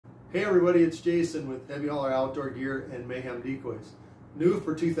Hey everybody, it's Jason with Heavy Hauler Outdoor Gear and Mayhem Decoys. New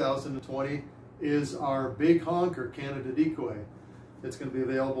for 2020 is our Big Honker Canada Decoy. It's going to be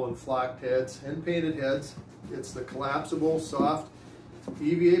available in flocked heads and painted heads. It's the collapsible, soft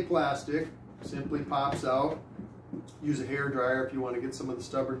EVA plastic. Simply pops out. Use a hair dryer if you want to get some of the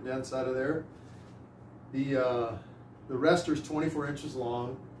stubborn dents out of there. The rester is 24 inches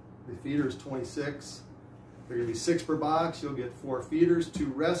long. The feeder is 26. They're going to be 6 per box. You'll get 4 feeders, 2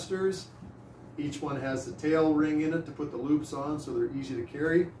 resters. Each one has the tail ring in it to put the loops on so they're easy to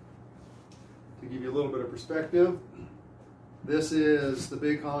carry. To give you a little bit of perspective, this is the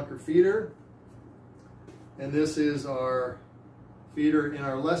Big Honker feeder, and this is our feeder in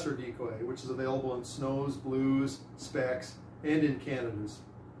our lesser decoy, which is available in snows, blues, specs, and in Canadas.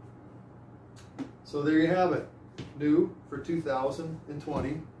 So there you have it. New for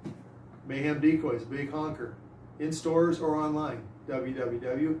 2020. Mayhem Decoys, Big Honker, in stores or online,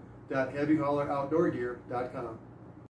 www.heavyhauleroutdoorgear.com.